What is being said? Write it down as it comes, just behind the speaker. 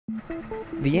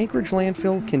The Anchorage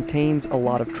Landfill contains a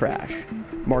lot of trash.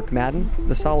 Mark Madden,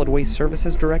 the Solid Waste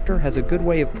Services Director, has a good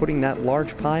way of putting that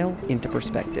large pile into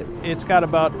perspective. It's got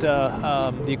about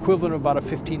the equivalent of about a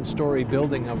 15-story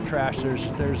building of trash.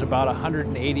 There's about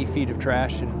 180 feet of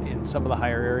trash in some of the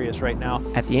higher areas right now.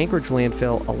 At the Anchorage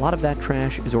Landfill, a lot of that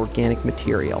trash is organic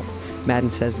material.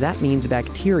 Madden says that means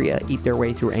bacteria eat their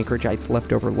way through Anchoragites'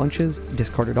 leftover lunches,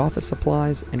 discarded office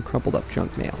supplies, and crumpled up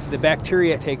junk mail. The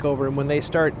bacteria take over, and when they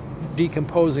start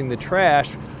decomposing the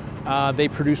trash, they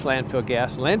produce landfill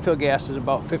gas. Landfill gas is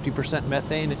about 50%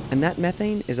 methane. And that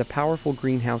methane is a powerful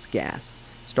greenhouse gas.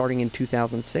 Starting in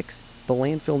 2006, the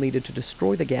landfill needed to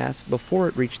destroy the gas before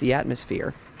it reached the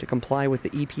atmosphere to comply with the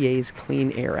EPA's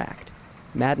Clean Air Act.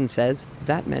 Madden says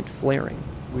that meant flaring.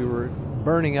 We were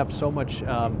burning up so much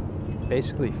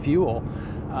basically fuel,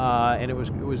 and it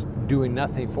was doing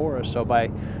nothing for us. So by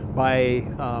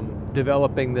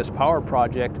developing this power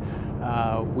project,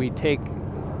 we take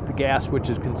the gas, which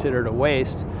is considered a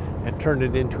waste, and turn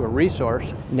it into a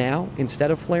resource. Now,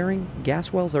 instead of flaring,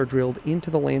 gas wells are drilled into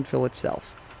the landfill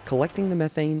itself, collecting the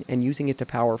methane and using it to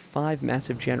power 5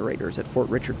 massive generators at Fort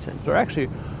Richardson. They're actually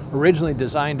originally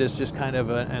designed as just kind of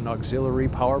an auxiliary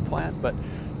power plant, but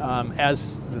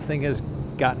as the thing has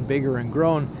gotten bigger and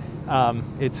grown,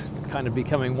 it's kind of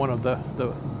becoming one of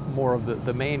the more of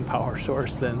the main power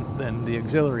source than the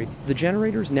auxiliary. The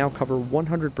generators now cover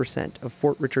 100% of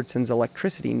Fort Richardson's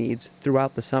electricity needs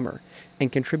throughout the summer and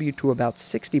contribute to about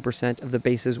 60% of the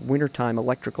base's wintertime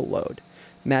electrical load.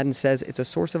 Madden says it's a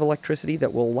source of electricity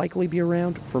that will likely be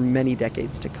around for many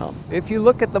decades to come. If you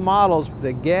look at the models,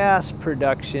 the gas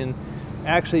production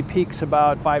actually peaks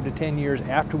about 5 to 10 years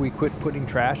after we quit putting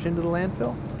trash into the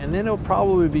landfill. And then it'll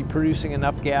probably be producing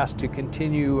enough gas to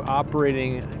continue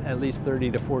operating at least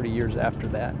 30 to 40 years after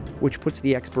that. Which puts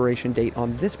the expiration date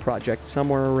on this project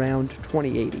somewhere around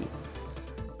 2080.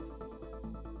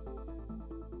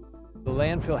 The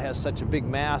landfill has such a big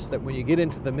mass that when you get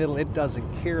into the middle, it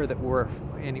doesn't care that we're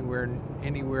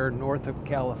anywhere north of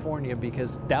California,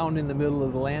 because down in the middle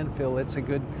of the landfill, it's a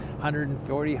good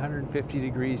 140, 150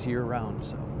 degrees year round.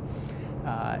 So,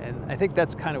 and I think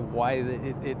that's kind of why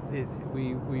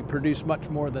we produce much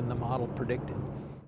more than the model predicted.